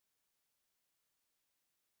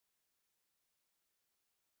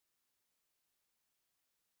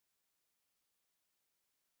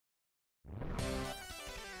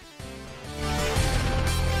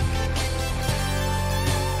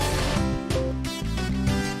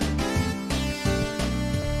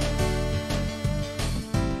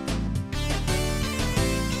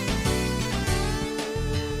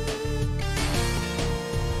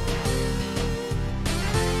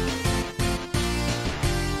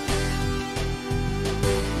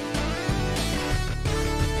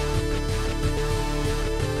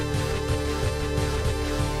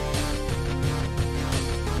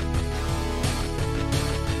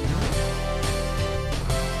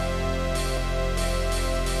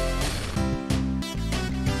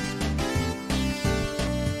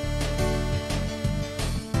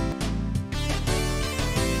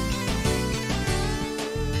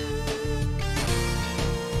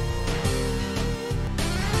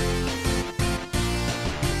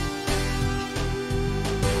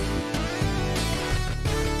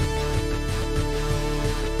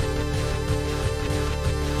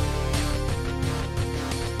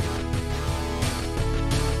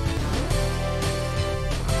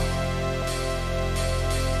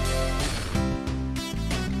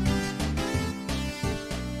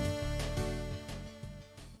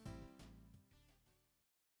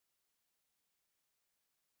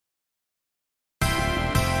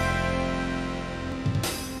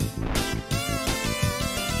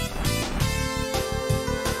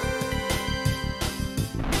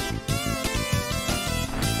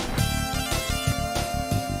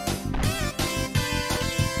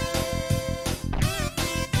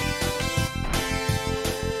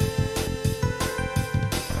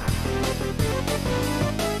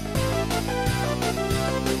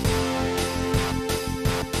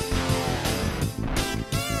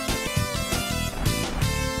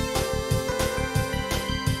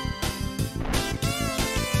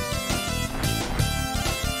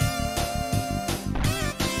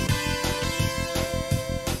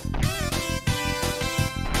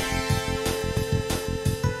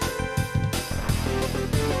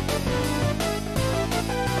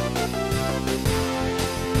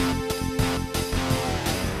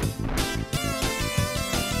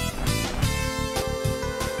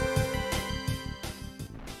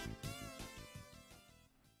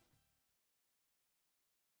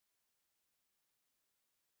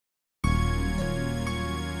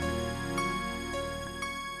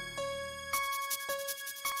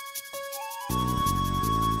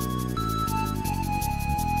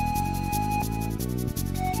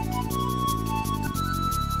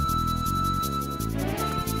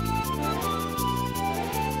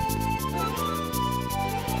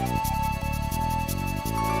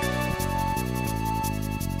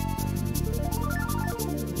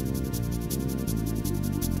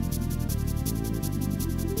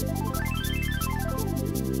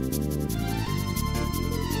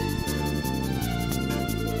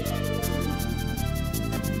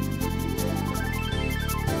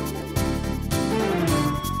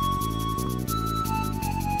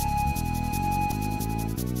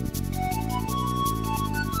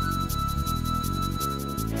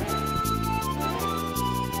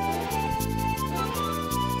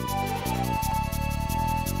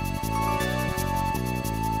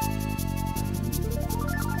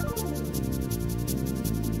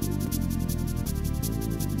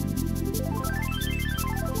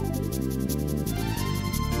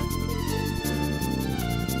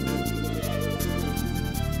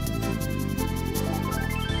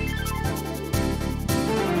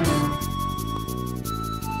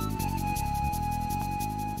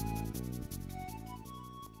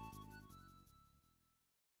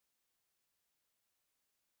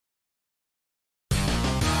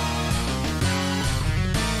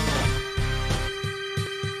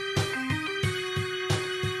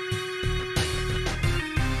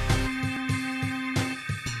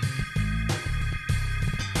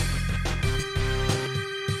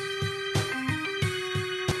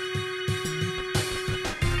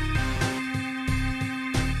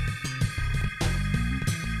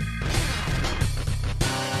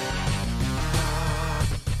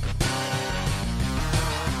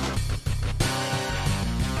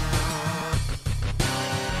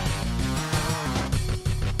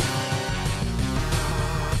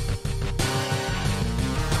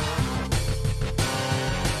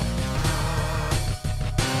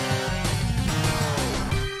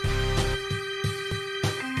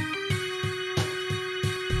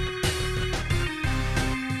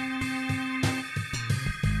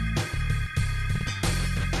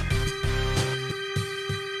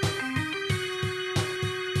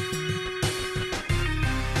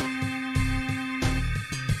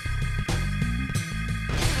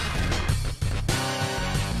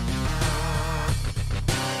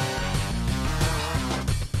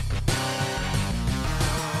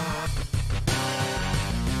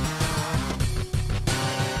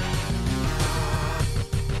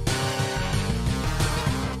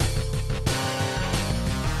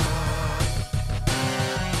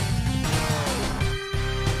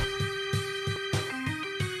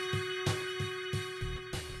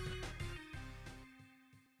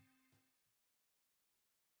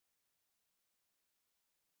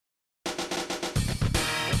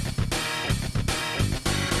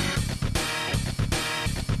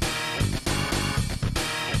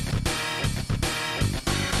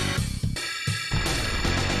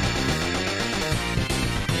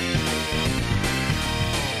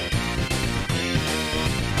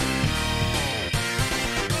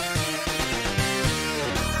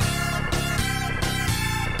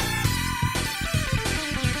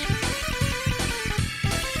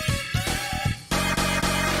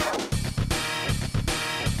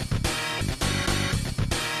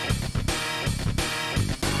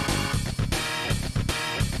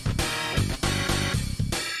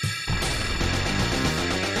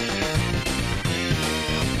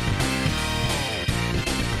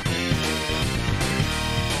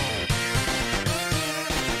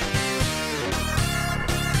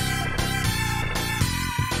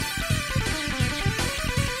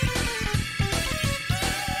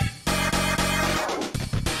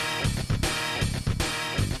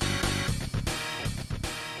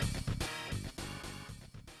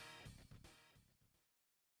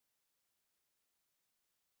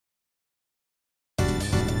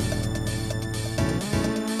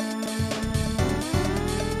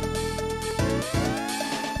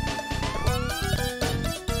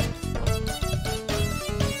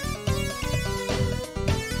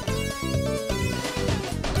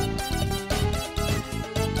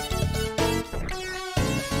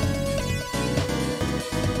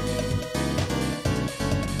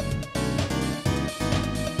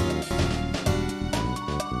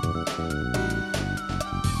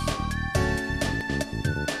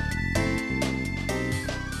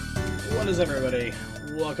is up, everybody?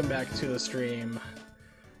 Welcome back to the stream.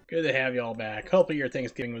 Good to have you all back. Hopefully your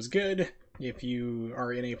Thanksgiving was good. If you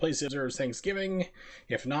are in a place that observes Thanksgiving,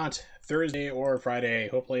 if not, Thursday or Friday,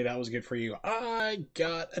 hopefully that was good for you. I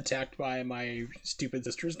got attacked by my stupid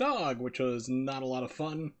sister's dog, which was not a lot of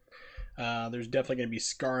fun. There's definitely going to be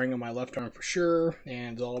scarring on my left arm for sure,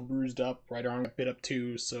 and it's all bruised up, right arm got bit up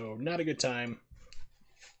too, so not a good time.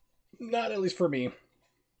 Not at least for me.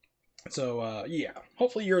 So, yeah,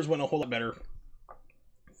 hopefully yours went a whole lot better.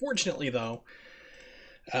 Fortunately, though,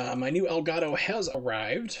 my new Elgato has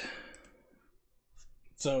arrived,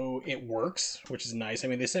 so it works, which is nice. I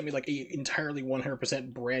mean, they sent me like a entirely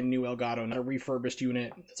 100% brand new Elgato, not a refurbished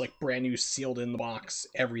unit. It's like brand new, sealed in the box,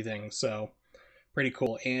 everything, so pretty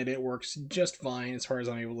cool. And it works just fine as far as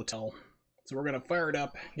I'm able to tell. So we're going to fire it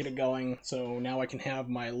up, get it going, so now I can have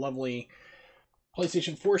my lovely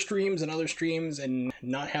PlayStation 4 streams and other streams and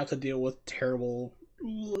not have to deal with terrible,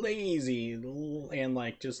 lazy, and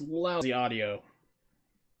like just lousy audio.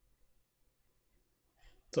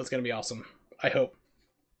 So it's going to be awesome. I hope.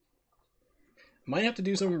 Might have to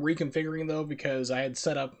do some reconfiguring though, because I had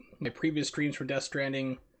set up my previous streams for Death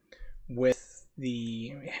Stranding with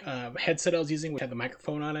the headset I was using, which had the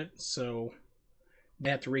microphone on it, so I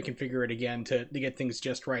have to reconfigure it again to get things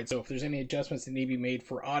just right. So if there's any adjustments that need to be made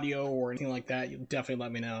for audio or anything like that, you'll definitely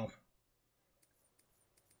let me know.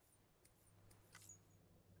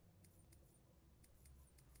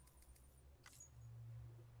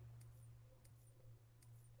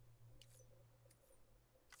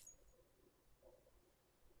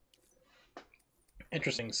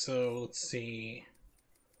 Interesting. So let's see.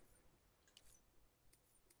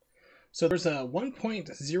 So there's a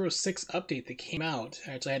 1.06 update that came out.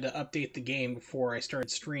 Actually, I had to update the game before I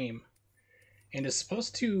started stream. And it's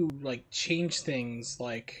supposed to, like, change things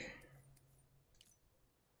like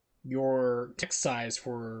your text size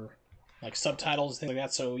for, like, subtitles, things like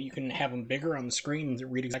that, so you can have them bigger on the screen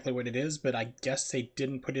and read exactly what it is, but I guess they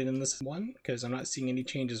didn't put it in this one, because I'm not seeing any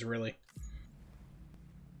changes, really.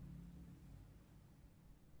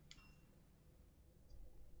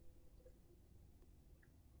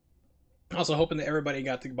 Also hoping that everybody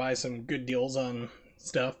got to buy some good deals on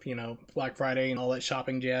stuff, you know, Black Friday and all that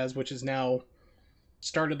shopping jazz, which is now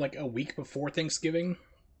started like a week before Thanksgiving,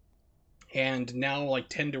 and now like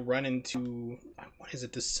tend to run into, what is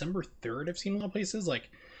it, December 3rd? I've seen a lot of places, like,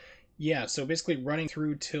 yeah, so basically running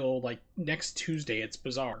through till like next Tuesday. It's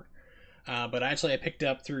bizarre. But actually I picked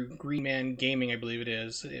up through Green Man Gaming, I believe it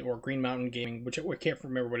is, or Green Mountain Gaming, which I can't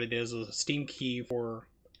remember what it is, a Steam key for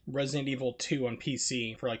Resident Evil 2 on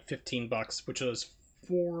PC for like 15 bucks, which was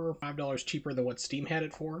 $4 or $5 cheaper than what Steam had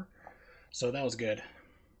it for. So that was good.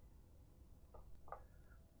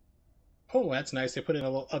 Oh, that's nice. They put in a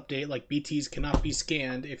little update like BTs cannot be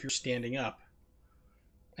scanned if you're standing up.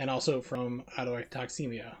 And also from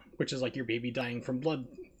autotoxemia, which is like your baby dying from blood,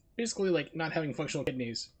 basically like not having functional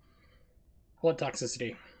kidneys. Blood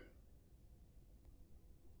toxicity.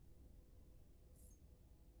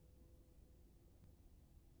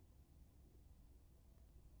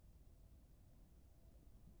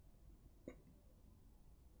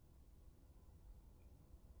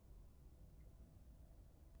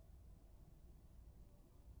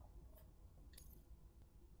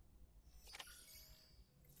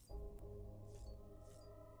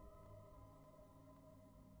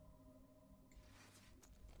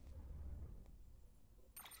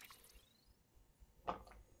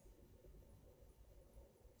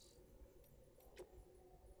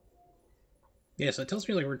 Yeah, so it tells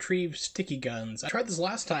me like retrieve sticky guns. I tried this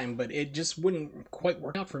last time, but it just wouldn't quite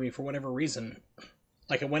work out for me for whatever reason.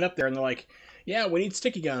 Like I went up there and they're like, "Yeah, we need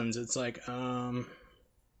sticky guns." It's like,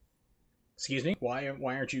 excuse me, why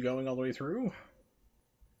aren't you going all the way through?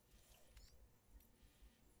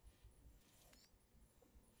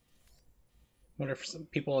 Wonder if some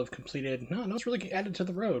people have completed. No, it's really added to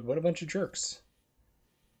the road. What a bunch of jerks.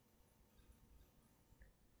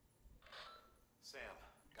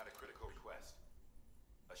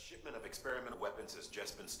 Shipment of experimental weapons has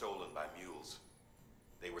just been stolen by mules.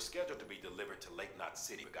 They were scheduled to be delivered to Lake Knot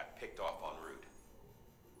City, but got picked off en route.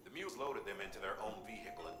 The mules loaded them into their own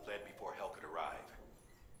vehicle and fled before help could arrive.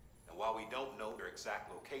 And while we don't know their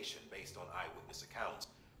exact location based on eyewitness accounts,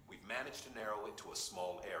 we've managed to narrow it to a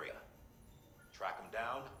small area. Track them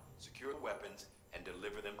down, secure the weapons, and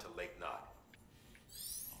deliver them to Lake Knot.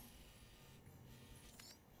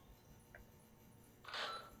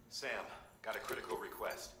 Sam, got a critical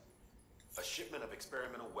request. A shipment of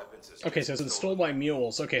experimental weapons is okay, so it's stolen by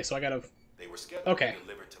mules. Okay, so I gotta. They were scheduled to be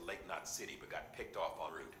delivered to Lake Knot City, but got picked off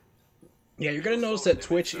en route. Yeah, you're gonna notice that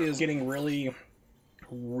Twitch is getting really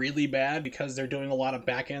bad because they're doing a lot of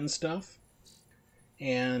back end stuff.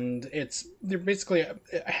 and they're basically,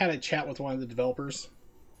 I had a chat with one of the developers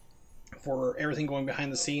for everything going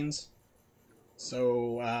behind the scenes.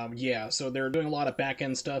 So yeah, so they're doing a lot of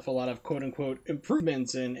back-end stuff, a lot of quote-unquote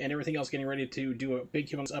improvements, and everything else, getting ready to do a big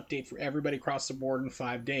humongous update for everybody across the board in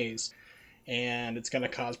 5 days. And it's going to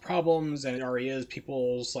cause problems, and it already is.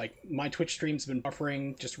 People's, like, my Twitch streams have been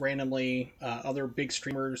buffering just randomly. Other big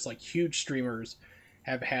streamers, like huge streamers,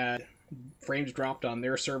 have had frames dropped on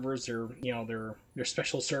their servers, their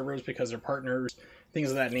special servers, because they're partners, things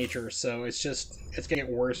of that nature. So it's going to get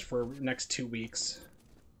worse for the next 2 weeks.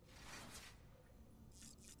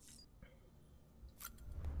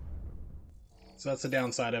 So that's the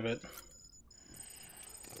downside of it.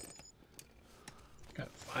 Got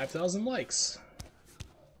 5,000 likes.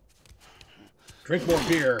 Drink more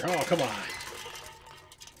beer. Oh, come on.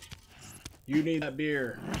 You need that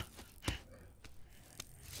beer.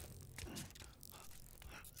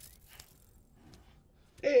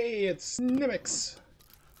 Hey, it's Nimix.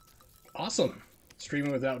 Awesome.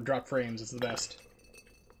 Streaming without drop frames is the best.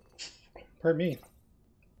 Pardon me.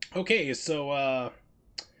 Okay, so,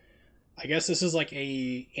 I guess this is like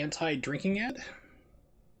a anti-drinking ad?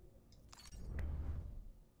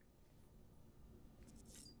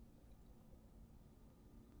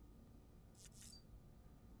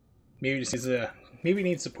 Maybe he just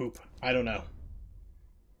needs to poop. I don't know.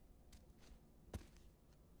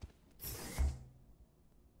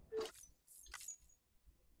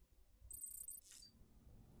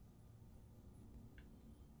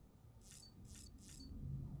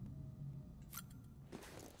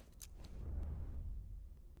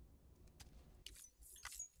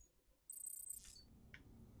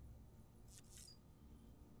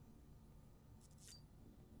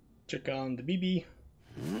 Check on the BB.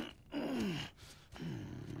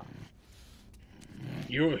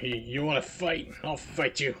 You want to fight? I'll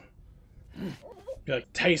fight you. Be like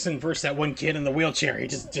Tyson versus that one kid in the wheelchair. He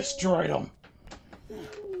just destroyed him.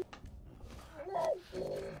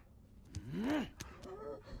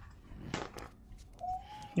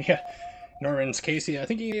 Yeah, Norman's Casey. I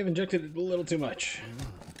think he injected it a little too much.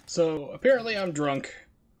 So apparently I'm drunk.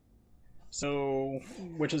 So,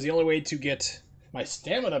 which is the only way to get my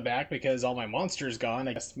stamina back, because all my monsters gone.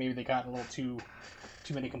 I guess maybe they got a little too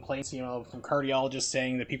many complaints, from cardiologists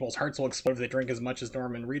saying that people's hearts will explode if they drink as much as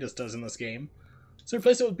Norman Reedus does in this game. So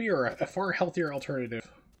replace it with beer, a far healthier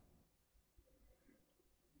alternative.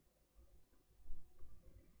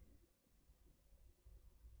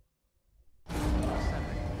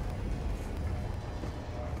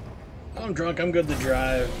 I'm drunk, I'm good to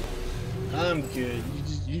drive. I'm good.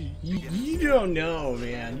 You don't know,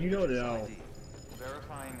 man. You don't know.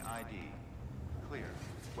 Verifying ID. Clear.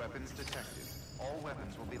 Weapons detected. All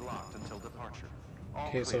weapons will be locked until departure.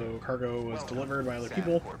 Okay, so cargo was delivered by other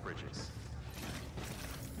people.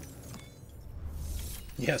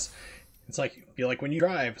 Yes. It's like, be like when you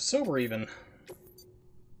drive, sober even.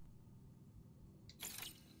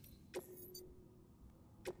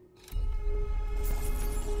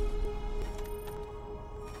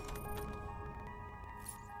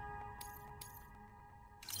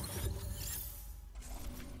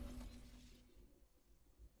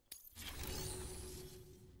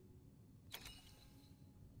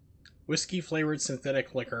 Whiskey-flavored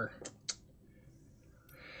synthetic liquor.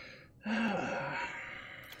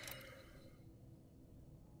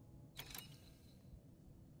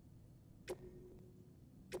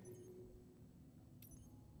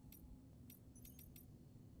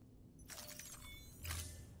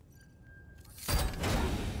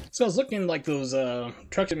 So I was looking like those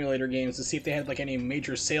truck simulator games to see if they had like any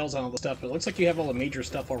major sales on all the stuff, but it looks like you have all the major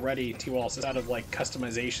stuff already too, also out of like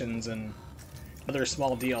customizations and other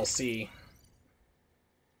small DLC.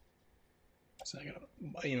 So I got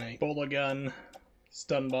a Ebola gun,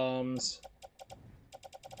 stun bombs.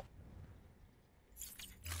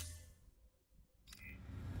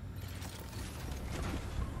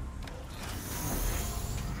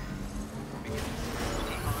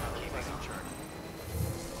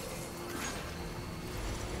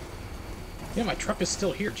 Yeah, my truck is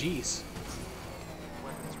still here, jeez.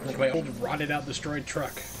 Like my old rotted out destroyed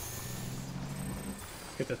truck.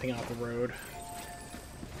 Get that thing off the road.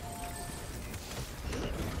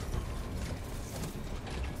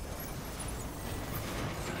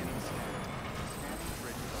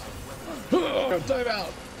 Oh, time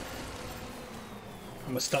out!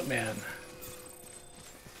 I'm a stuntman.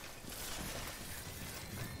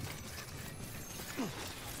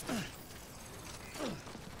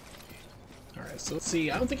 Alright, so let's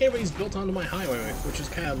see. I don't think anybody's built onto my highway, which is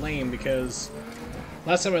kind of lame because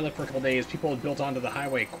Last time I looked for a couple days, people had built onto the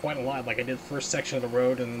highway quite a lot. Like, I did the first section of the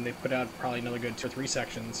road, and then they put out probably another good 2 or 3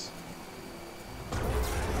 sections.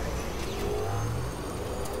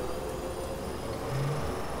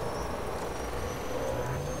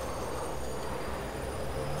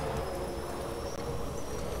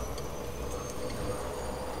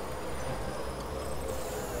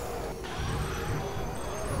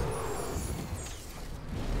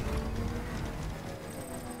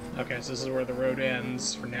 Okay, so this is where the road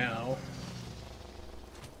ends for now.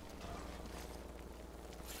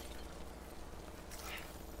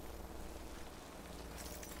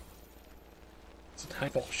 It's a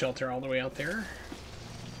tiny false shelter all the way out there.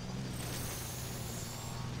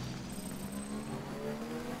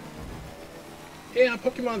 Yeah,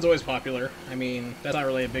 Pokemon's always popular. I mean, that's not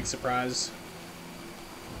really a big surprise.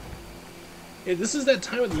 This is that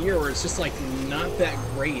time of the year where it's just, like, not that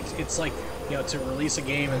great. It's like, you know, to release a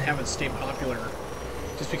game and have it stay popular.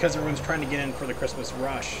 Just because everyone's trying to get in for the Christmas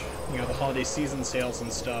rush. You know, the holiday season sales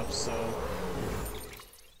and stuff, so...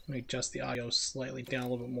 Let me adjust the audio slightly down a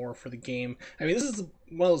little bit more for the game. I mean, this is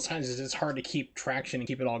one of those times it's hard to keep traction and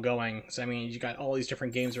keep it all going. So, I mean, you got all these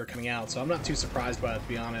different games that are coming out, so I'm not too surprised by it, to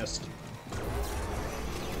be honest.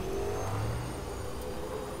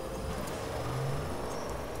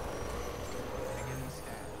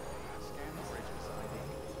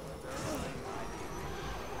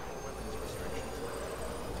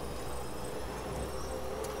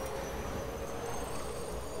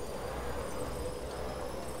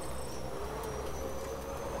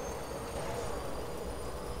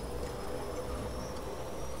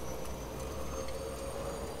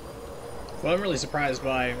 What I'm really surprised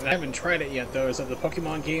by, and I haven't tried it yet though, is that the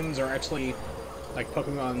Pokemon games are actually, like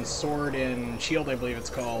Pokemon Sword and Shield I believe it's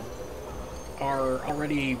called, are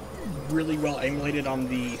already really well emulated on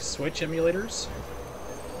the Switch emulators.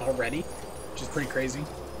 Already. Which is pretty crazy.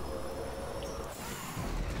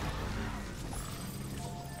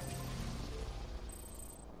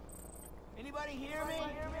 Anybody hear me?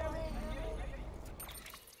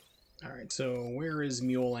 Alright, so where is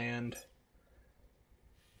Mule Land?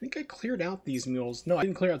 I think I cleared out these mules. No, I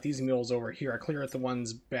didn't clear out these mules over here. I cleared out the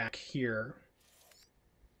ones back here.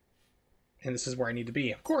 And this is where I need to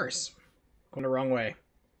be. Of course! Going the wrong way.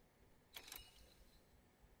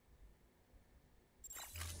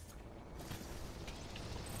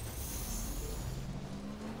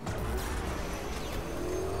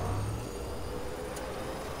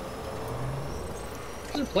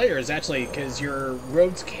 Other players actually, because your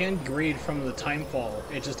roads can grade from the timefall.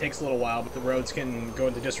 It just takes a little while, but the roads can go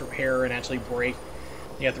into disrepair and actually break.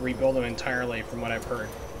 You have to rebuild them entirely, from what I've heard.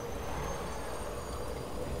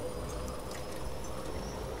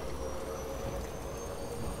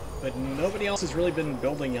 But nobody else has really been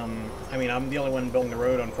building them. I mean, I'm the only one building the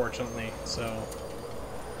road, unfortunately, so...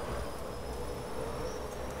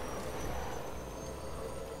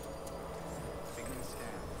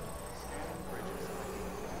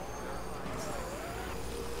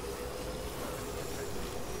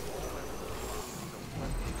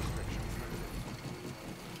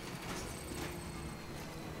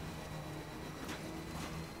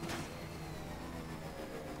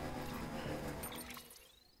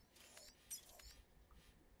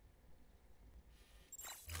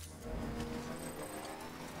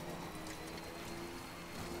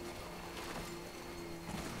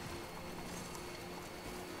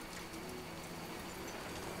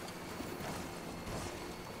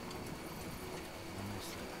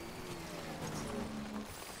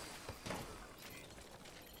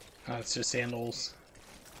 it's just sandals.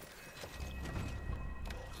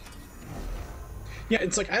 Yeah,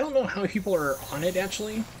 it's like, I don't know how people are on it,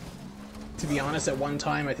 actually. To be honest, at one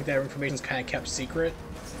time, I think that information's kind of kept secret.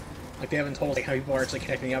 Like, they haven't told us like, how people are actually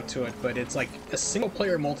connecting up to it, but it's like a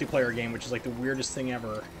single-player multiplayer game, which is like the weirdest thing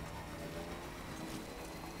ever.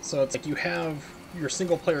 So it's like you have your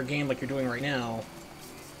single-player game like you're doing right now,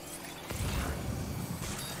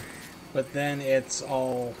 but then it's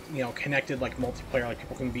all, you know, connected like multiplayer, like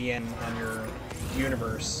people can be in on your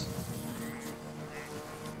universe.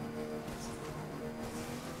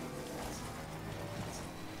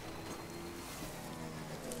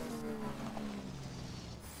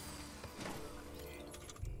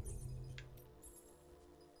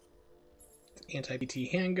 Anti-BT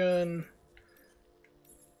handgun.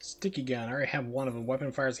 Sticky gun. I already have one of them.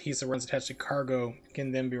 Weapon fires adhesive runs attached to cargo.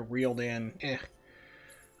 Can then be reeled in.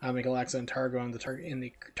 Make a lax on cargo in the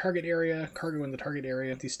target area. Cargo in the target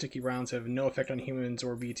area. These sticky rounds have no effect on humans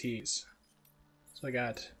or BTs. So I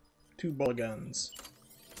got 2 bullet guns.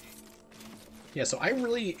 Yeah, so I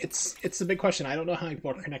really, it's the big question. I don't know how people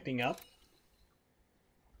are connecting up.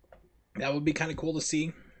 That would be kind of cool to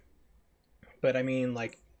see. But I mean,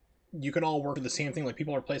 like, you can all work with the same thing. Like,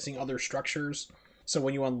 people are placing other structures. So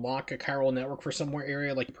when you unlock a chiral network for somewhere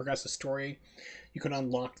area, like you progress the story, you can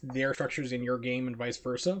unlock their structures in your game and vice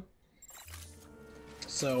versa.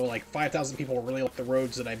 So, like, 5,000 people really like the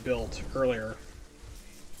roads that I built earlier.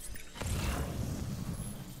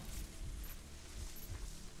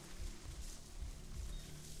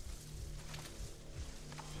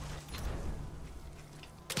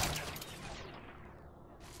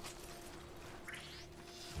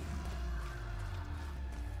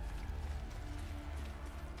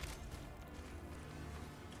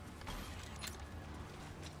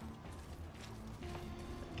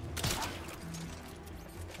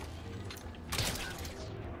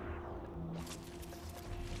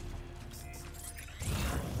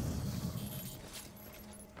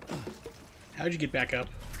 How'd you get back up?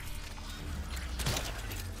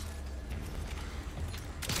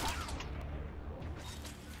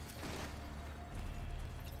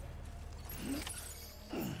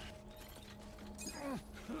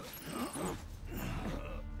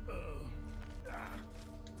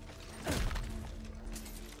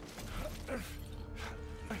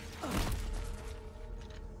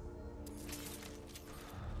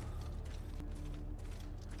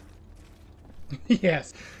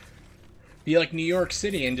 Yes. Be like New York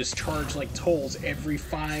City and just charge like tolls every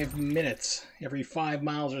 5 minutes, every 5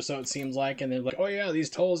 miles or so it seems like, and they're like, oh yeah, these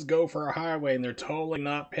tolls go for a highway, and they're totally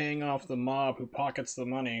not paying off the mob who pockets the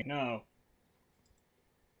money. No.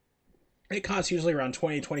 It costs usually around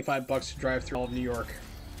 $20-25 to drive through all of New York,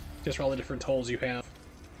 just for all the different tolls you have.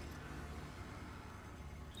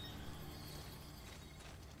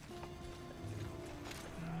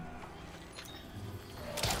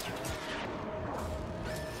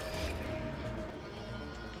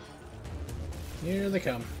 Here they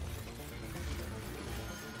come.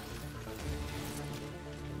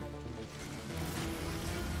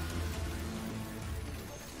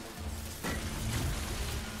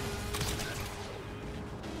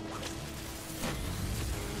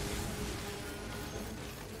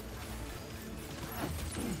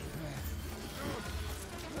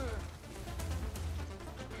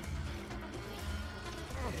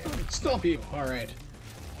 Stomp you! Alright.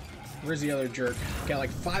 Where's the other jerk? Got like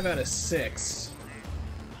 5 out of 6.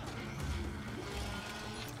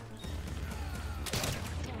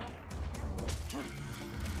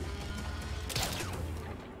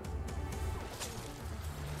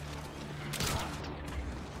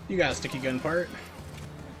 You got a sticky gun part.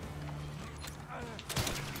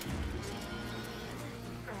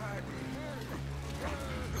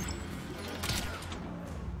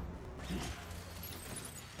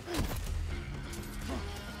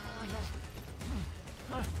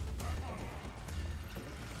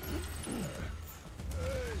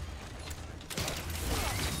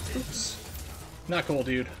 Oops. Not cool,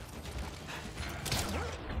 dude.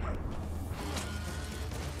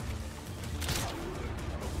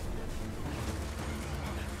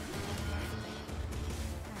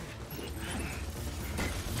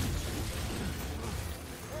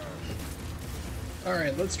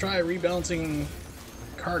 Alright, let's try rebalancing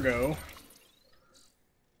cargo. I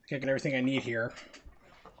think I got everything I need here.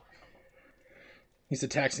 Use the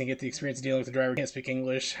taxi and get the experience dealing with the driver who can't speak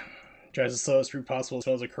English. Drives the slowest route possible as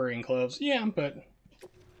well as occurring clothes. Yeah, but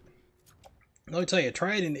let me tell you,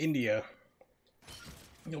 try it in India.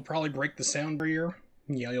 You'll probably break the sound barrier.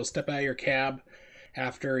 Yeah, you'll step out of your cab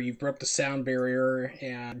after you've broke the sound barrier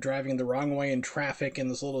and driving the wrong way in traffic in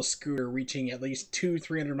this little scooter, reaching at least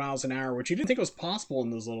 200-300 miles an hour, which you didn't think was possible in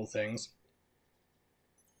those little things.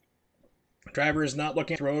 Driver is not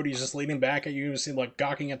looking at the road, he's just leaning back at you, like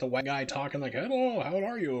gawking at the white guy, talking like, hello, how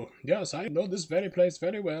are you? Yes, I know this very place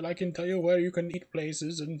very well, I can tell you where you can eat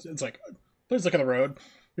places, and it's like, please look at the road.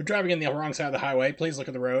 You're driving in the wrong side of the highway, please look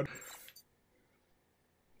at the road.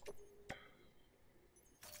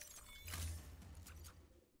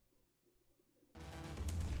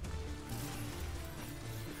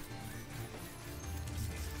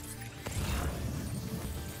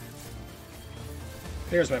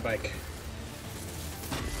 There's my bike.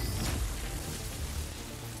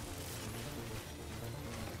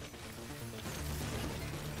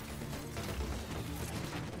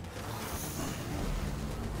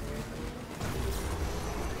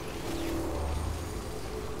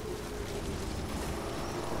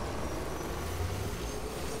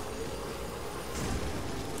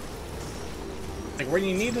 Like, when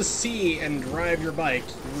you need to see and drive your bike,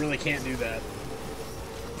 you really can't do that.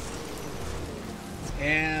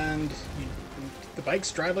 And the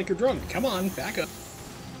bikes drive like you're drunk. Come on, back up.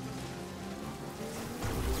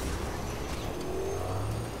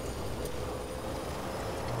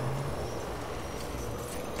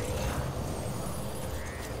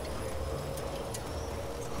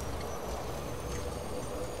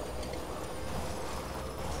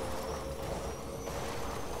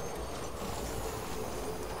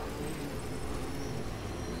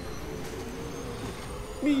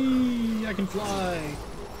 Me, I can fly.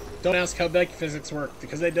 Don't ask how back physics work,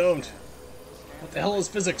 because they don't. What the hell is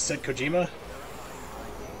physics, said Kojima.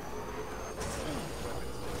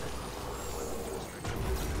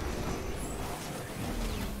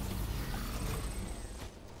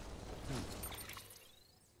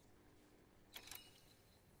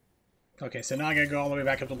 Okay, so now I gotta go all the way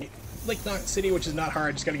back up to Lake Knot City, which is not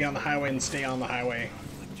hard. Just gotta get on the highway and stay on the highway.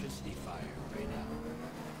 Electricity fire right now.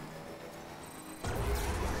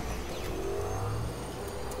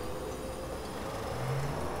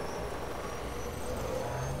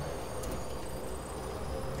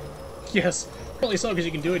 Yes, probably so, because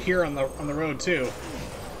you can do it here on the road too.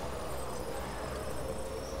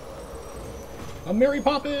 I'm Mary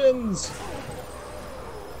Poppins!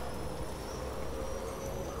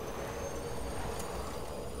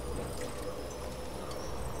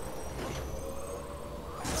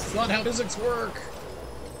 It's not how physics work!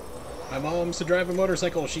 My mom's to drive a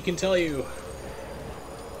motorcycle, she can tell you.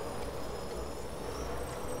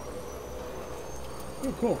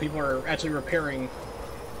 Ooh, cool, people are actually repairing.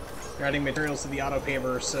 They're adding materials to the auto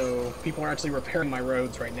paver, so people are actually repairing my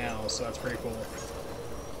roads right now, so that's pretty cool.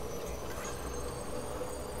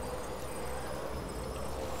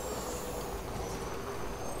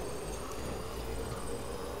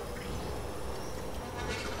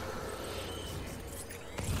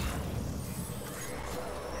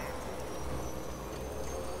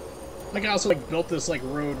 Like, I also, like, built this, like,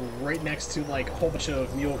 road right next to, like, a whole bunch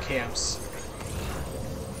of mule camps.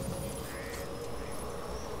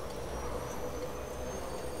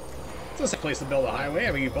 It's a place to build a highway.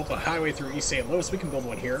 I mean, you built a highway through East St. Louis. We can build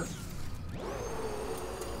one here.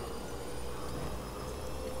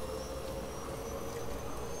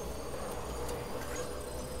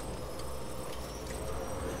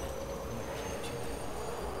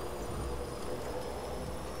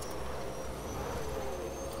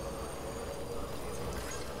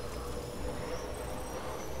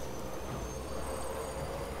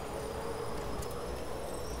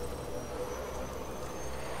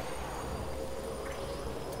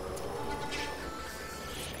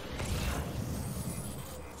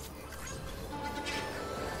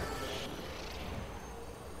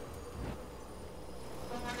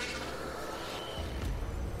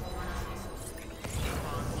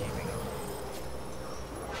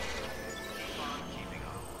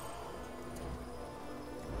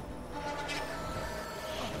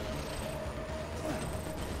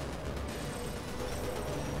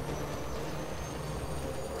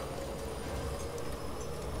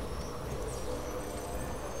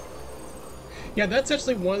 Yeah, that's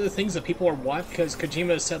actually one of the things that people are want, because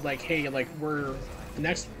Kojima said, like, hey, like, we're the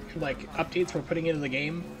next, like, updates we're putting into the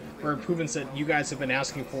game are improvements that you guys have been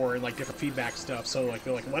asking for and, like, different feedback stuff. So, like,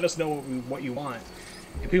 they're like, let us know what you want.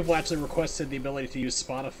 And people actually requested the ability to use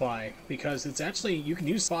Spotify, because it's actually, you can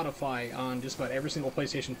use Spotify on just about every single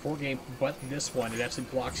PlayStation 4 game, but this one, it actually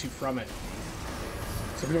blocks you from it.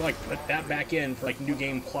 So people like put that back in for like New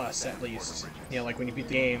Game Plus at least. You know, like when you beat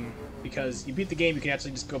the game, because you beat the game, you can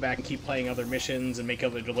actually just go back and keep playing other missions and make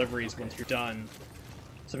other deliveries once you're done.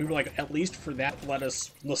 So people are like, at least for that, let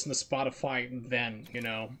us listen to Spotify then, you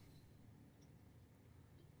know.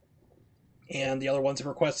 And the other ones have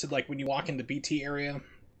requested, like when you walk in the BT area,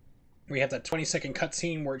 where you have that 20-second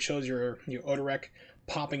cutscene where it shows your Odorek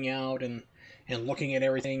popping out and looking at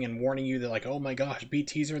everything and warning you that, like, oh my gosh,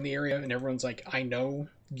 BTs are in the area, and everyone's like, I know,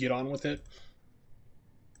 get on with it.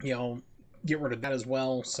 You know, get rid of that as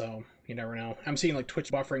well, so you never know. I'm seeing, like, Twitch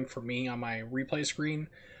buffering for me on my replay screen.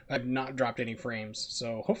 I've not dropped any frames,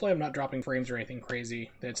 so hopefully I'm not dropping frames or anything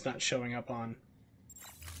crazy that it's not showing up on.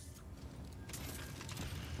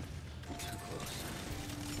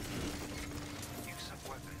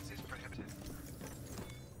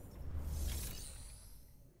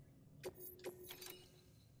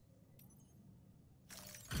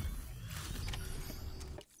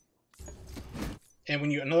 And when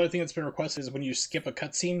you, another thing that's been requested is when you skip a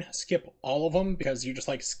cutscene, skip all of them, because you just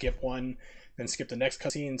like skip one, then skip the next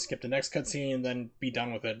cutscene, and then be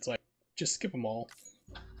done with it. It's like, just skip them all.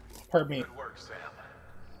 Pardon me. Good work, Sam.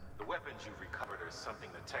 The weapons you've recovered are something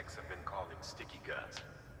the techs have been calling sticky guns.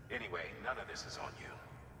 Anyway, none of this is on you.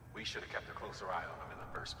 We should have kept a closer eye on them in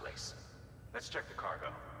the first place. Let's check the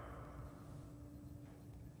cargo.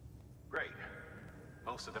 Great.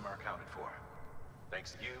 Most of them are accounted for.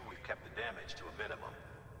 Thanks to you, we've kept the damage to a minimum.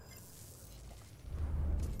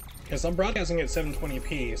 Because I'm broadcasting at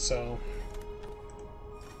 720p, so...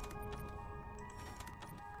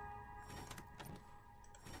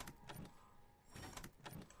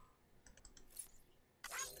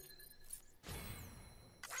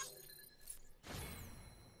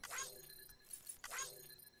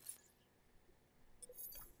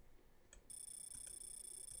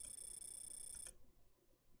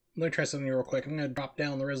 Let me try something real quick. I'm going to drop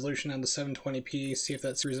down the resolution down to 720p, see if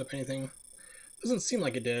that screws up anything. Doesn't seem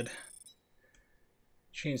like it did.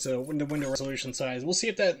 Change the window resolution size. We'll see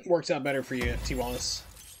if that works out better for you, T. Wallace.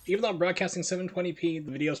 Even though I'm broadcasting 720p,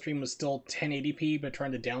 the video stream was still 1080p, but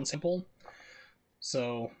trying to downsample.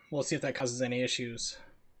 So we'll see if that causes any issues.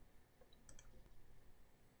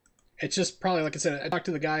 It's just probably, like I said, I talked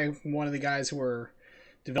to the guy, one of the guys who were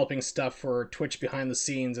developing stuff for Twitch behind the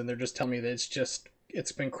scenes, and they're just telling me that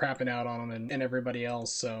it's been crapping out on them and everybody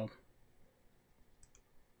else, so.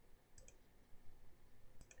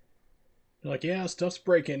 They're like, yeah, stuff's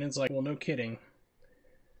breaking. It's like, well, no kidding.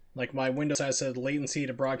 Like, my window size said latency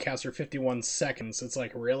to broadcaster 51 seconds. It's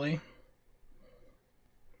like, really?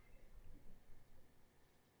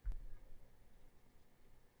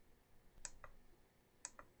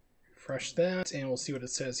 Refresh that, and we'll see what it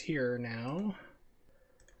says here now.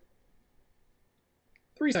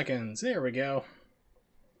 3 seconds. There we go.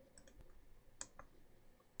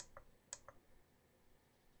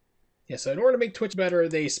 Yeah, so in order to make Twitch better,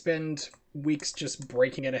 they spend weeks just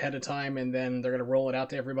breaking it ahead of time, and then they're going to roll it out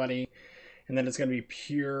to everybody, and then it's going to be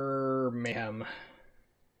pure mayhem.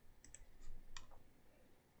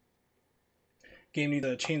 Game needs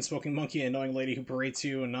a chain-smoking monkey, an annoying lady who berates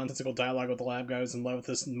you, and nonsensical dialogue with the lab guy who's in love with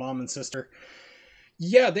his mom and sister.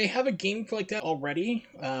 Yeah, they have a game like that already.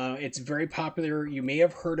 It's very popular. You may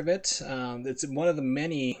have heard of it. It's one of the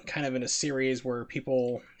many kind of in a series where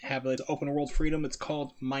people have this open world freedom. It's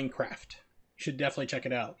called Minecraft. You should definitely check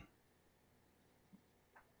it out.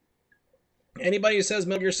 Anybody who says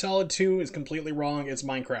Metal Gear Solid 2 is completely wrong. It's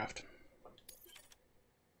Minecraft.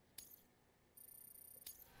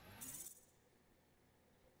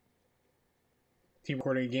 Team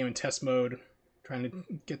recording a game in test mode. Trying to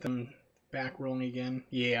get them back rolling again.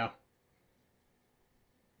 Yeah.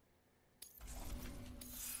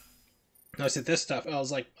 Notice that this stuff, I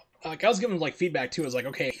was like I was giving like feedback too. I was like,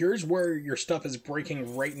 okay, here's where your stuff is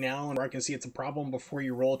breaking right now, and where I can see it's a problem before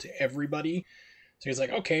you roll it to everybody. So he's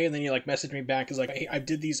like, okay, and then you like message me back. He's like, hey, I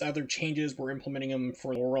did these other changes. We're implementing them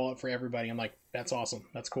for the rollout for everybody. I'm like, that's awesome.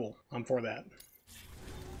 That's cool. I'm for that.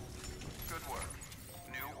 Good work.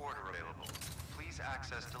 New order available. Please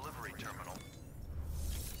access delivery terminal.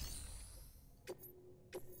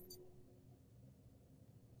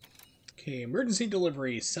 Okay, emergency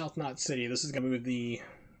delivery, South Knot City. This is going to move the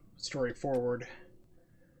story forward.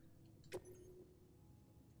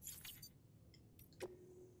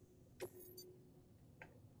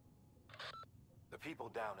 The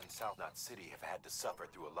people down in South Knot City have had to suffer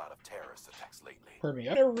through a lot of terrorist attacks lately. Pardon me,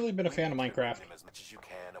 I've never really been a fan of Minecraft. As much as you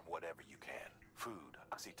can of whatever you can. Food,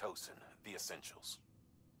 oxytocin, the essentials.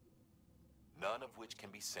 None of which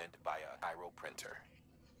can be sent by a gyro printer.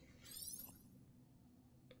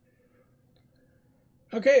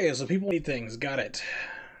 Okay, so people need things. Got it.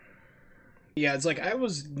 Yeah, it's like I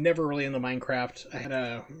was never really into Minecraft. I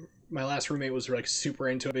had my last roommate was like super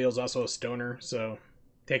into it, but he was also a stoner, so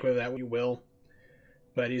take with that what you will.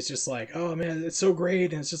 But he's just like, oh man, it's so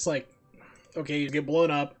great, and it's just like, okay, you get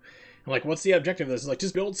blown up. I'm like, what's the objective of this? It's like,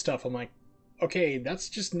 just build stuff. I'm like, okay, that's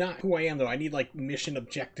just not who I am though. I need like mission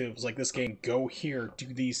objectives like this game. Go here, do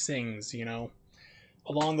these things, you know?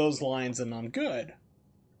 Along those lines, and I'm good.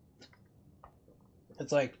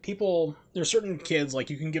 It's like people, there's certain kids, like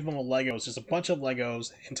you can give them a Legos, just a bunch of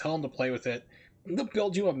Legos, and tell them to play with it. And they'll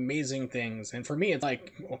build you amazing things. And for me, it's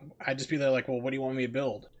like, I'd just be there like, well, what do you want me to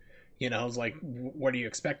build? You know, it's like, what are you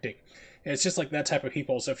expecting? And it's just like that type of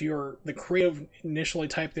people. So if you're the creative initially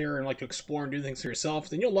type there and like to explore and do things for yourself,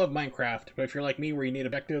 then you'll love Minecraft. But if you're like me where you need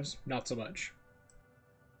objectives, not so much.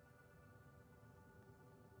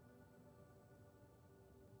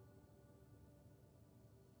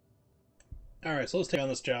 Alright, so let's take on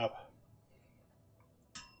this job.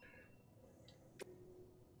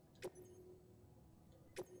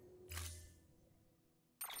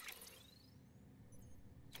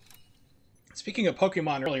 Speaking of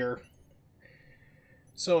Pokemon earlier,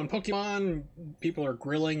 so in Pokemon, people are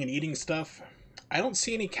grilling and eating stuff. I don't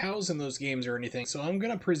see any cows in those games or anything, so I'm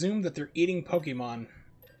gonna presume that they're eating Pokemon.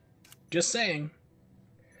 Just saying.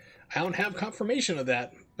 I don't have confirmation of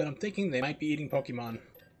that, but I'm thinking they might be eating Pokemon.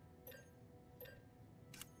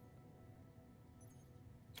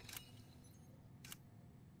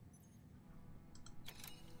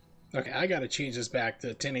 Okay, I gotta change this back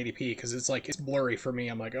to 1080p because it's like, it's blurry for me.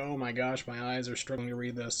 I'm like, oh my gosh, my eyes are struggling to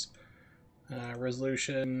read this.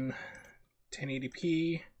 Resolution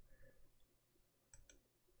 1080p.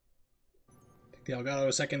 Take the Elgato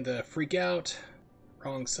a second to freak out.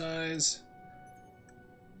 Wrong size.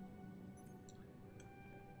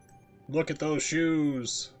 Look at those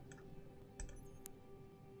shoes.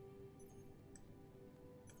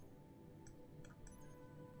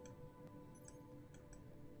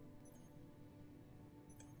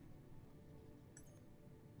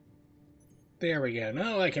 There we go.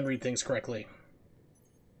 Now I can read things correctly.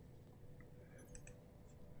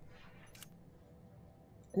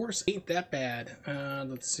 Course ain't that bad.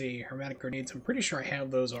 Let's see. Hermetic grenades. I'm pretty sure I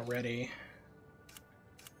have those already.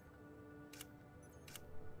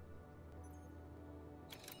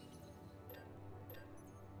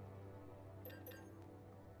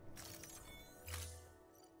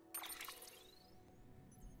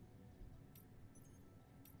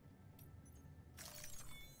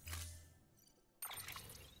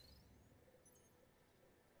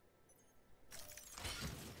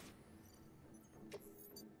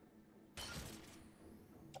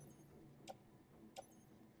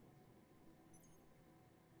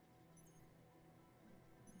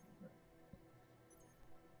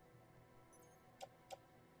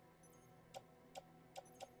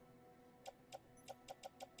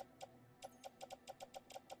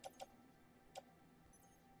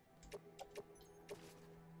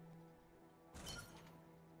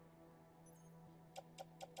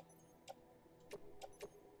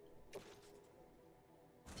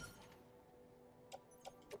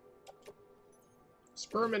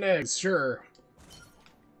 Sperm and eggs, sure.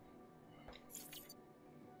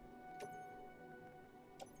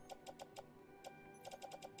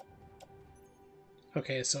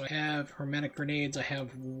 Okay, so I have hermetic grenades. I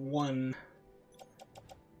have one.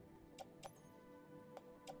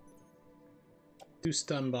 2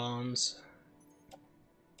 stun bombs.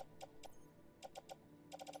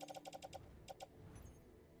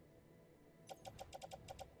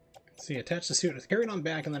 See, attach the suit. Carry it on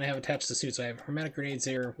back, and then I have attached the suit. So I have hermetic grenades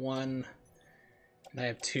here, 1, and I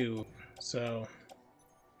have 2. So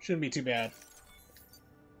shouldn't be too bad.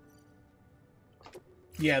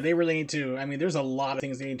 Yeah, they really need to. I mean, there's a lot of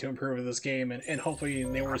things they need to improve in this game, and hopefully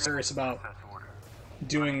they were serious about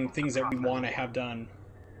doing things that we want to have done.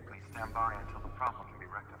 Please stand by until the problem can be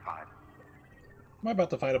rectified. I'm about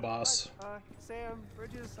to fight a boss. Sam,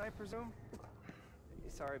 Bridges, I presume?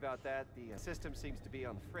 Sorry about that. The system seems to be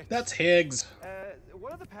on the fritz. That's Higgs.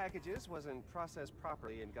 One of the packages wasn't processed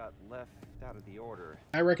properly and got left out of the order.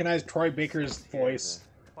 I recognize Troy Baker's voice.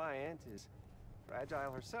 The client is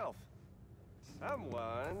Fragile herself.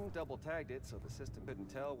 Someone double-tagged it so the system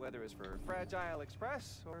couldn't tell whether it's for Fragile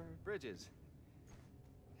Express or Bridges.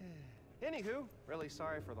 Anywho, really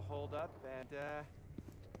sorry for the hold-up, and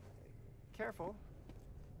careful.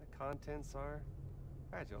 The contents are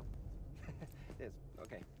fragile. Yes,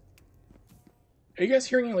 okay. Are you guys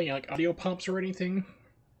hearing any like audio pops or anything?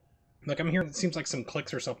 Like I'm hearing, it seems like some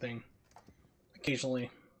clicks or something. Occasionally.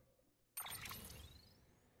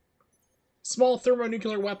 Small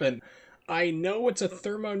thermonuclear weapon. I know it's a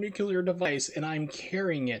thermonuclear device, and I'm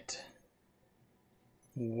carrying it.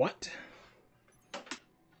 What?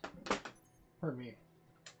 Pardon me.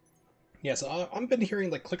 Yes, I've been hearing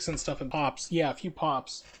like clicks and stuff and pops. Yeah, a few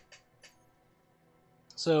pops.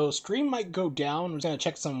 So stream might go down. I'm just gonna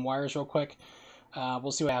check some wires real quick.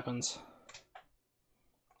 We'll see what happens.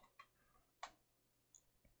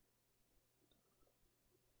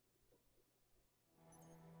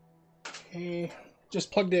 Okay,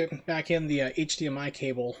 just plugged it back in the HDMI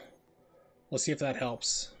cable. We'll see if that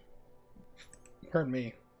helps. Pardon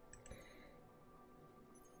me.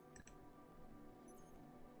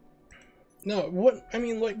 No, what I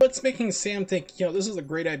mean, like, what's making Sam think, you know, this is a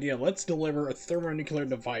great idea. Let's deliver a thermonuclear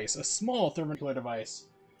device, a small thermonuclear device.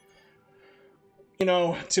 You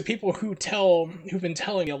know, to people who've been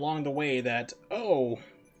telling me along the way that, oh,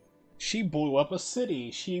 she blew up a city,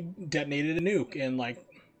 she detonated a nuke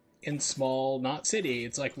in small, not city.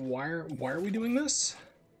 It's like, why are we doing this?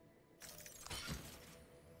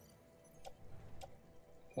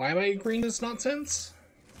 Why am I agreeing to this nonsense?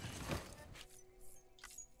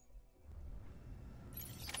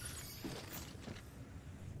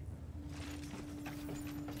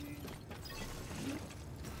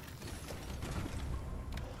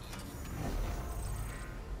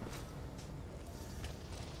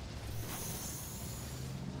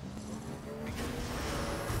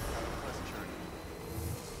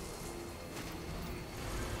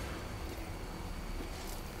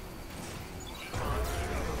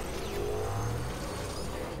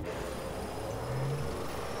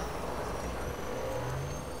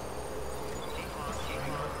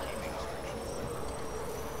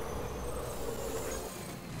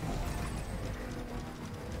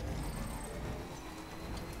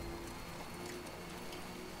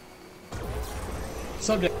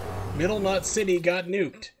 Subject: Middle Knot City got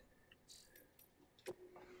nuked.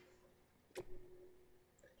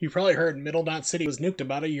 You probably heard Middle Knot City was nuked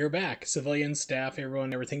about a year back. Civilians, staff,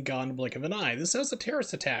 everyone, everything gone in the blink of an eye. This was a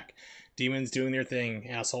terrorist attack. Demons doing their thing,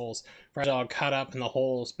 assholes. Fragile caught up in the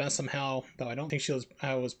whole mess somehow, though I don't think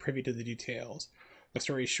I was privy to the details. Long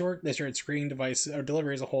story short, they started screening device or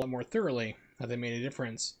deliveries a whole lot more thoroughly. How they made a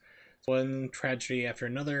difference. One tragedy after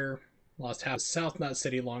another. Lost half of South Knot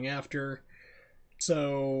City long after.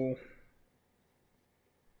 So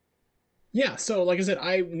yeah, so like I said,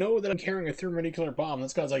 I know that I'm carrying a thermonuclear bomb.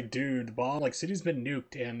 This guy's like, dude, the bomb, like, city's been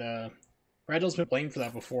nuked, and Fragile's been blamed for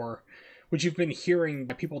that before, which you've been hearing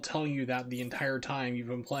by people telling you that the entire time you've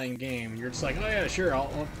been playing the game. You're just like, oh yeah, sure,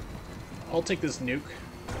 I'll take this nuke.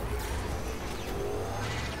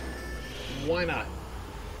 Why not?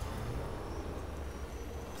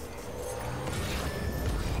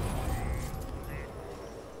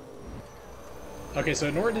 Okay, so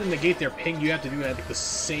in order to negate their ping, you have to do that at the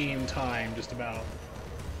same time, just about.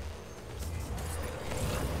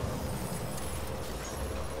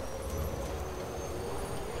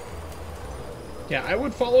 Yeah, I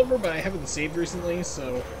would fall over, but I haven't saved recently,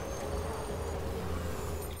 so...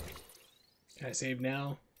 Can I save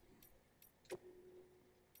now?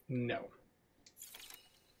 No.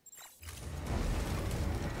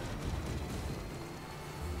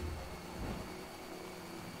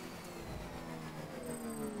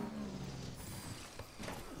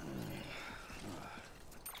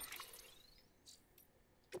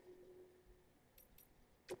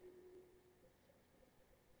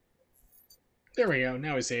 There we go,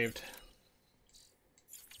 now we saved.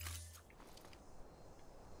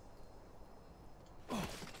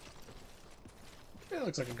 That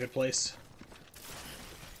looks like a good place.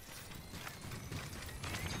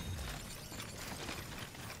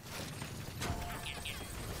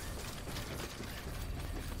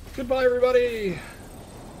 Goodbye, everybody!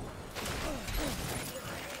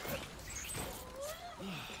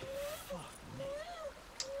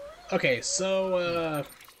 Okay, so,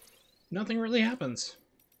 nothing really happens.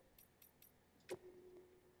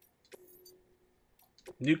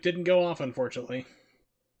 Nuke didn't go off, unfortunately.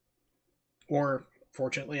 Or,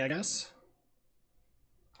 fortunately, I guess.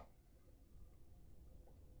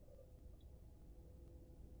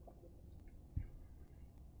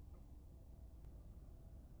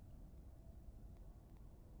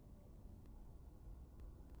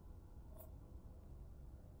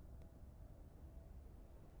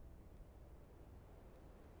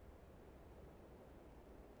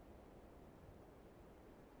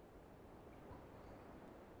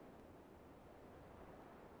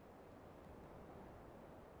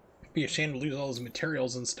 Be a shame to lose all those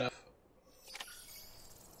materials and stuff.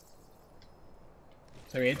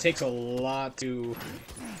 I mean, it takes a lot to...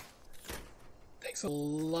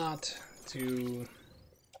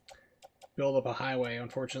 build up a highway,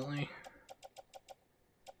 unfortunately.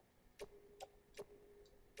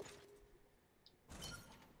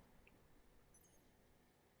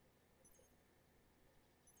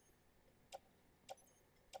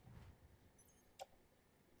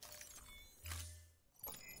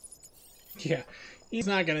 Yeah, he's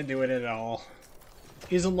not gonna do it at all.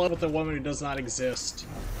 He's in love with a woman who does not exist,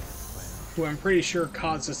 who I'm pretty sure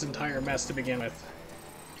caused this entire mess to begin with.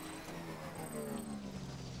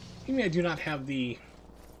 Maybe I do not have the...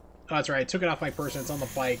 Oh, that's right, I took it off my person, it's on the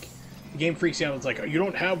bike. The game freaks you out, it's like, oh, you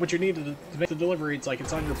don't have what you need to make the delivery. It's like,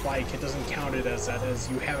 it's on your bike, it doesn't count it as that, as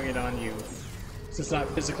you having it on you. So it's not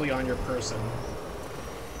physically on your person.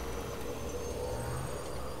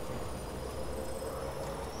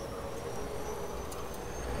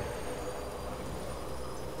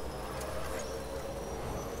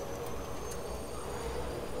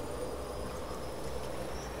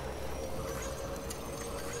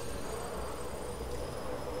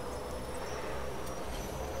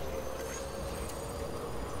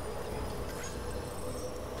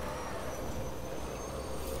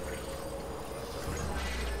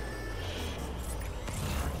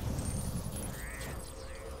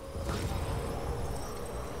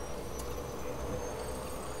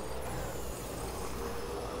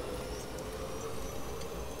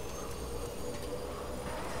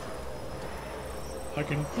 I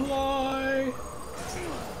can fly!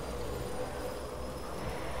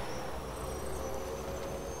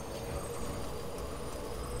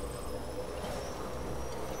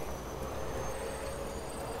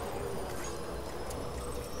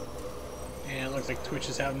 And it looks like Twitch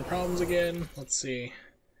is having problems again. Let's see.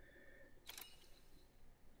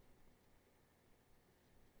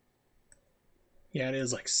 Yeah, it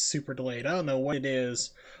is like super delayed. I don't know what it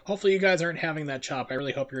is. Hopefully you guys aren't having that chop. I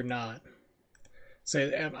really hope you're not.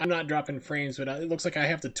 So I'm not dropping frames, but it looks like I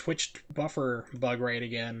have the Twitch buffer bug right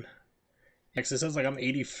again. Next, it says like I'm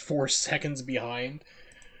 84 seconds behind.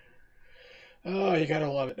 Oh, you gotta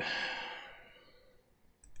love it.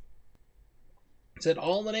 It said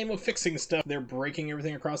all in the name of fixing stuff. They're breaking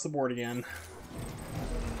everything across the board again.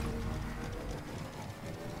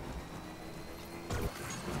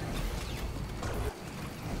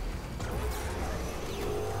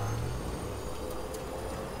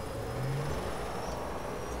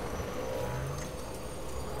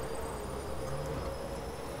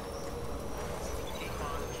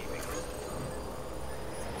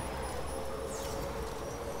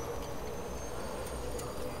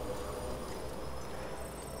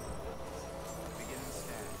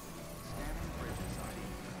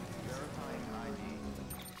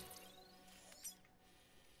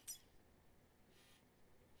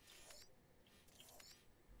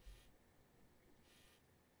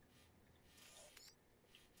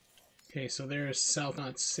 Okay, so there's South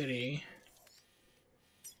Knot City.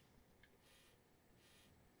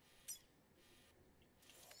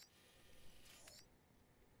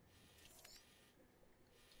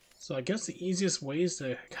 So I guess the easiest way is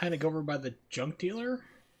to kind of go over by the junk dealer.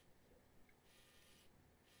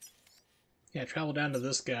 Yeah, travel down to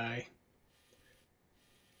this guy.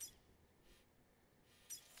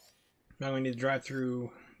 Now we need to drive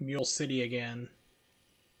through Mule City again.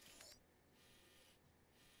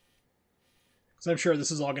 So I'm sure this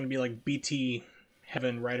is all going to be like BT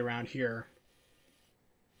heaven right around here.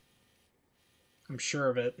 I'm sure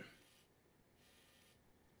of it.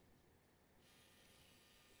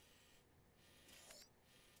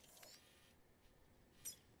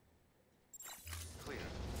 Clear.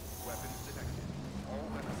 Weapons detected. All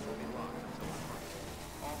weapons will be locked until the front.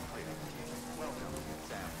 All clear. Welcome,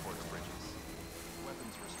 Sam Porter Bridges.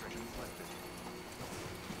 Weapons restrictions lifted.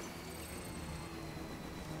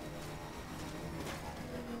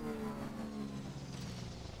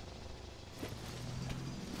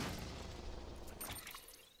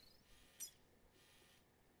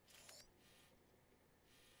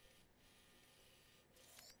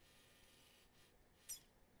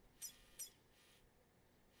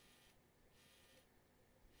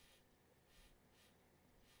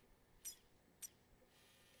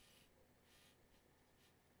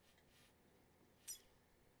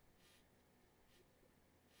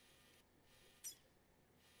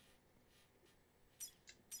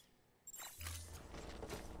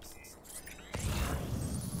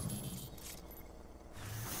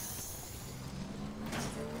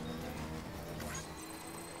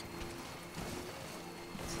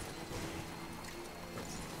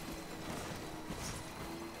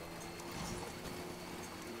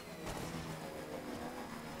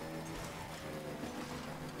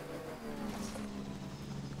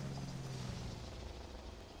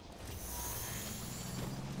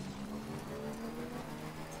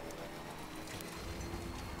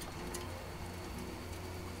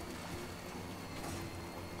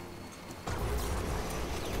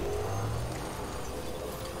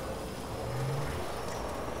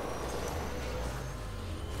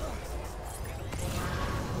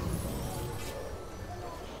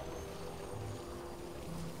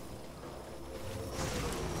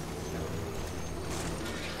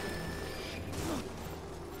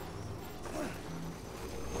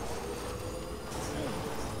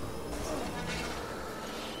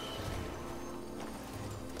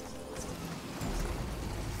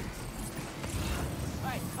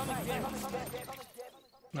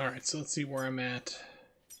 Alright, so let's see where I'm at.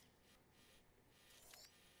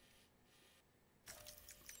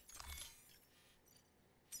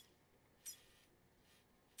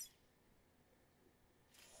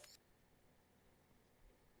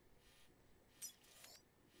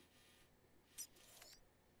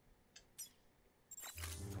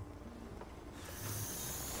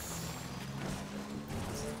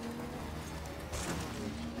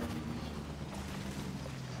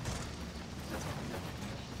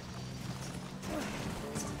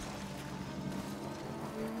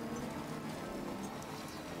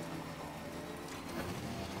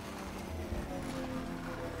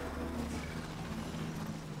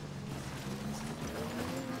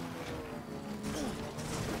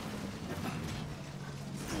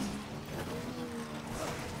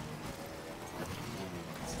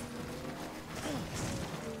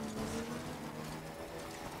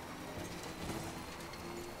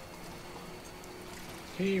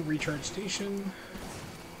 Okay, recharge station.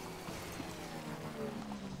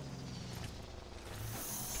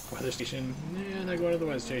 Weather station. Nah, not going to the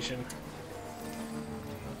weather station.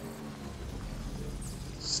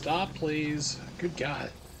 Stop, please. Good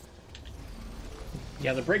God.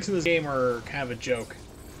 Yeah, the brakes in this game are kind of a joke.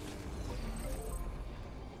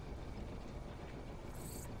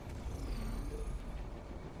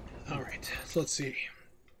 let's see.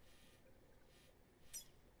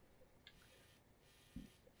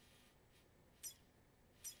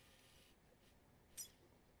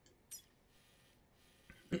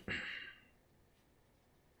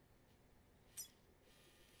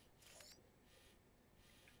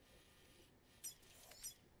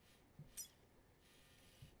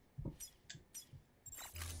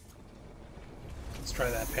 Let's try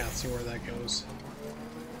that path, see where that goes.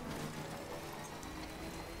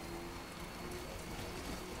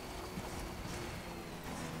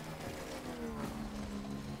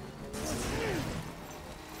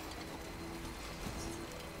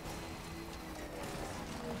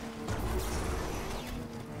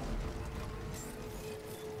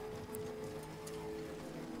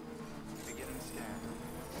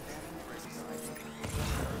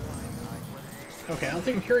 Okay, I don't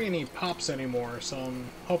think I'm hearing any pops anymore, so I'm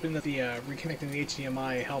hoping that the reconnecting the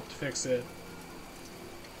HDMI helped fix it.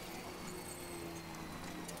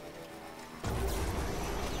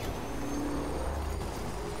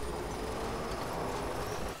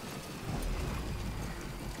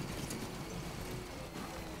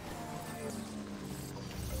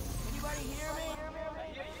 Anybody hear me?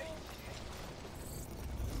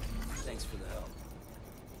 Thanks for the help.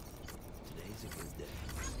 Today's a good day.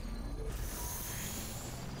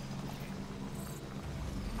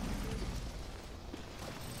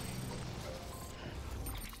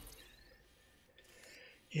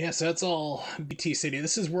 Yeah, so that's all BT City.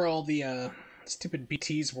 This is where all the stupid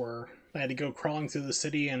BTs were. I had to go crawling through the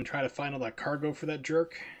city and try to find all that cargo for that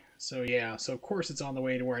jerk. So yeah, so of course it's on the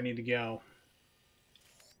way to where I need to go.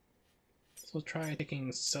 So let's try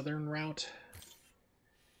taking southern route.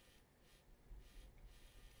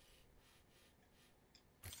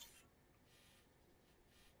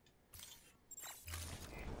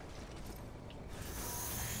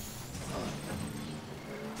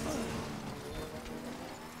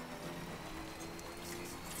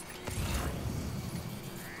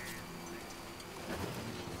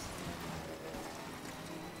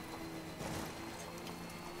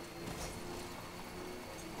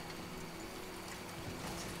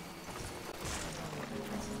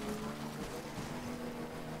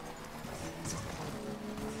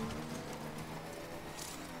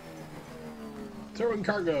 Throwing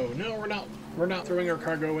cargo. No, we're not. We're not throwing our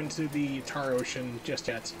cargo into the Tar Ocean just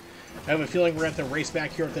yet. I have a feeling we're going to have to race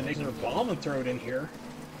back here with the nuclear bomb and throw it in here.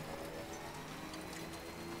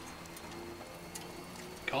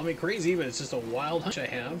 Call me crazy, but it's just a wild hunch I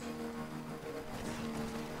have.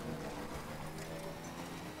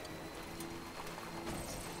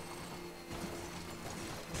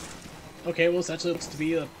 Okay, well, this actually looks to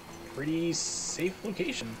be a pretty safe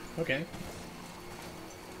location. Okay.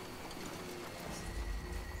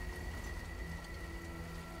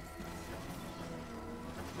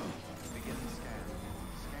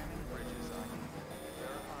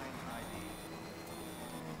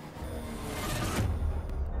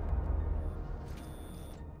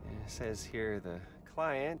 Says here the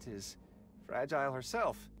client is fragile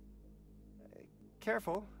herself.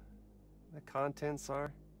 Careful, the contents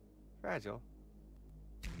are fragile.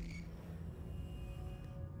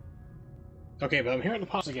 Okay, but I'm hearing the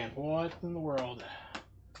pops again. What in the world? Let's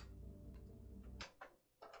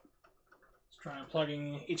try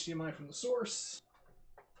unplugging HDMI from the source.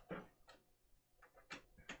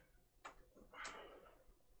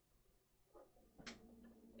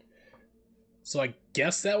 So I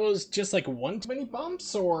guess that was just like one too many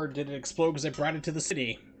bumps, or did it explode because I brought it to the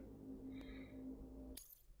city?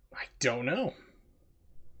 I don't know.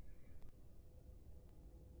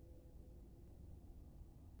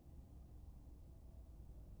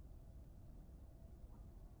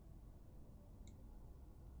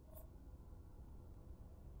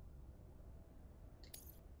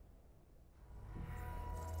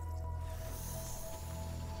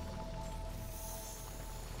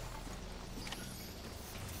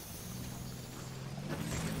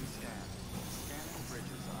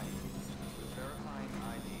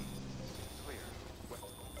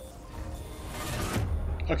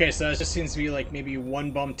 Okay, so that just seems to be like maybe one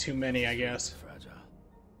bump too many, I guess. Fragile.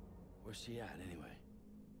 Where's she at anyway?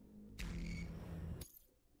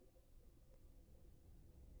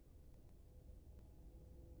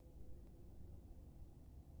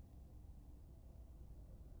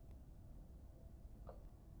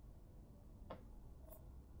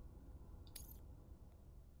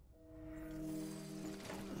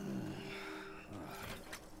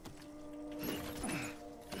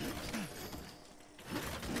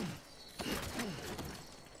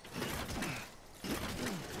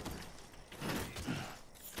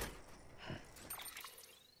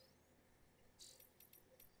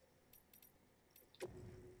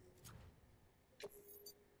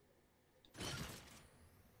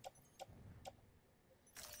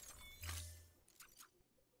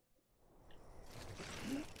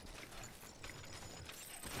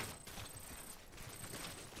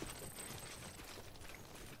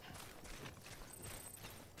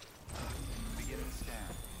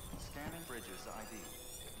 ID.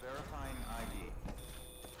 Verifying ID.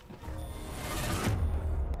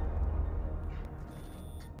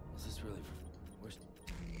 Is this really for... Where's...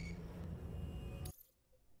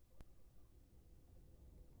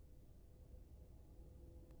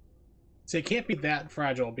 So it can't be that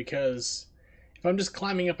fragile, because if I'm just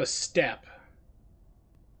climbing up a step,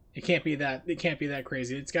 it can't be that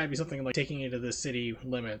crazy. It's got to be something like taking it to the city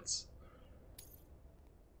limits.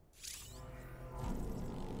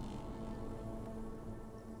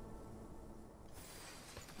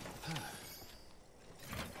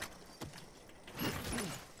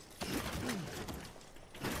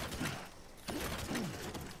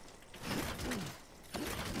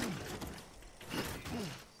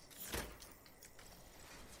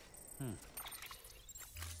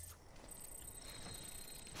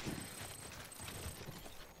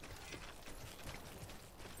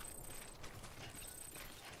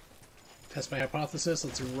 Test my hypothesis,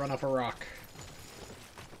 let's run off a rock.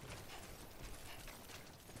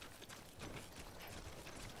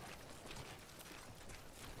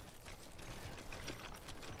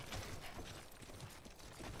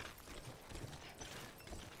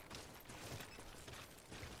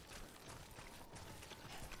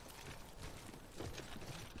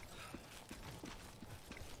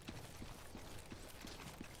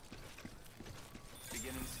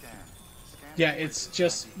 Beginning scan. Yeah, it's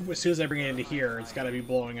just, as soon as I bring it into here, it's got to be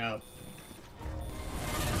blowing up.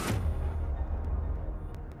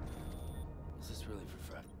 Is this really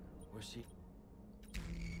for Fred? Where's she?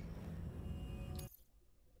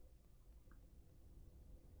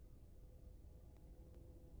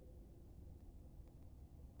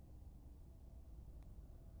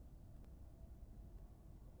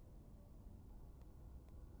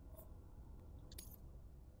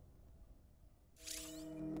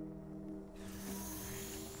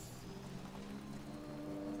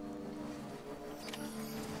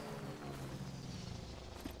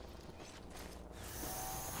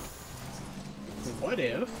 What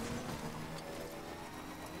if...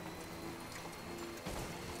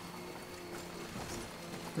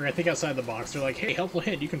 We're gonna think outside the box. They're like, hey, helpful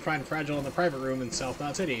hint, you can find Fragile in the private room in South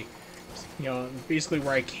Knot City. You know, basically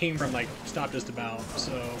where I came from, like, stopped just about.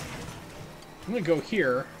 So, I'm gonna go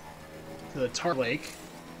here, to the Tar Lake.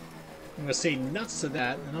 I'm gonna say nuts to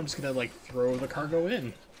that, and I'm just gonna, like, throw the cargo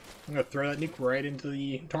in. I'm gonna throw that nuke right into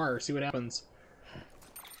the tar, see what happens.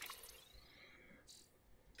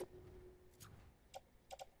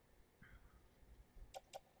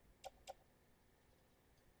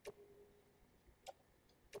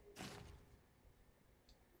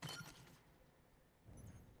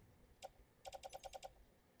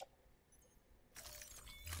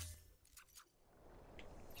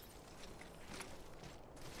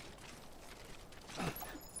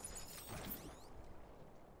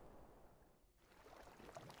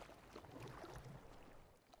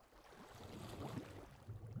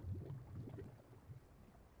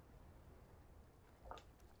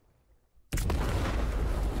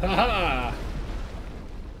 Haha!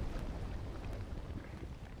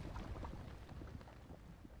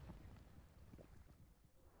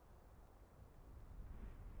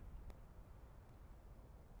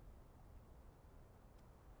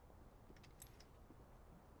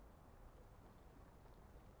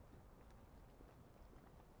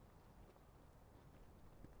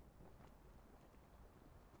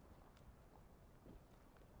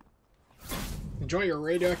 Enjoy your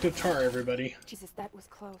radioactive tar, everybody. Jesus, that was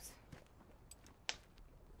close.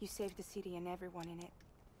 You saved the city and everyone in it.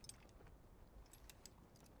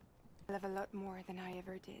 I love a lot more than I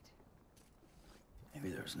ever did. Maybe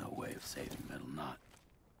there's no way of saving Middle Knot.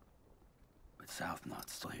 But South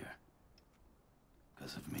Knot's still here.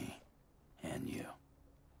 Because of me. And you.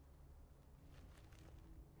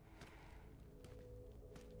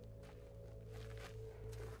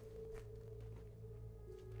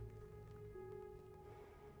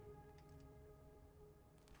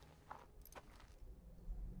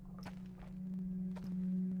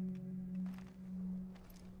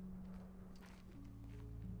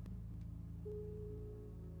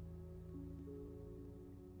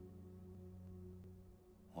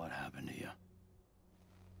 What happened to you?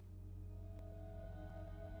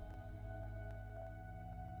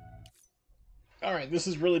 Alright, this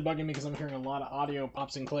is really bugging me because I'm hearing a lot of audio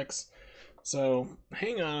pops and clicks. So,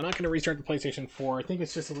 hang on, I'm not going to restart the PlayStation 4. I think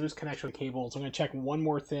it's just a loose connection with the cable. So I'm going to check one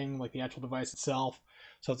more thing, like the actual device itself.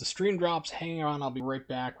 So if the stream drops, hang on, I'll be right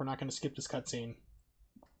back. We're not going to skip this cutscene.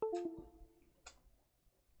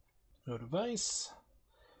 No device.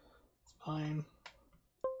 It's fine.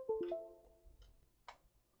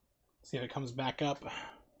 See if it comes back up.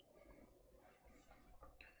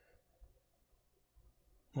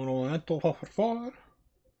 Un momento, por favor.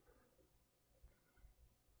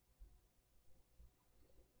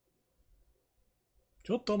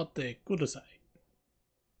 Chotto matte kudasai.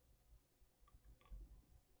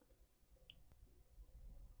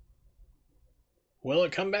 Will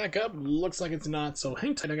it come back up? Looks like it's not, so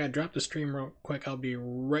hang tight. I gotta drop the stream real quick. I'll be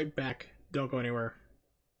right back. Don't go anywhere.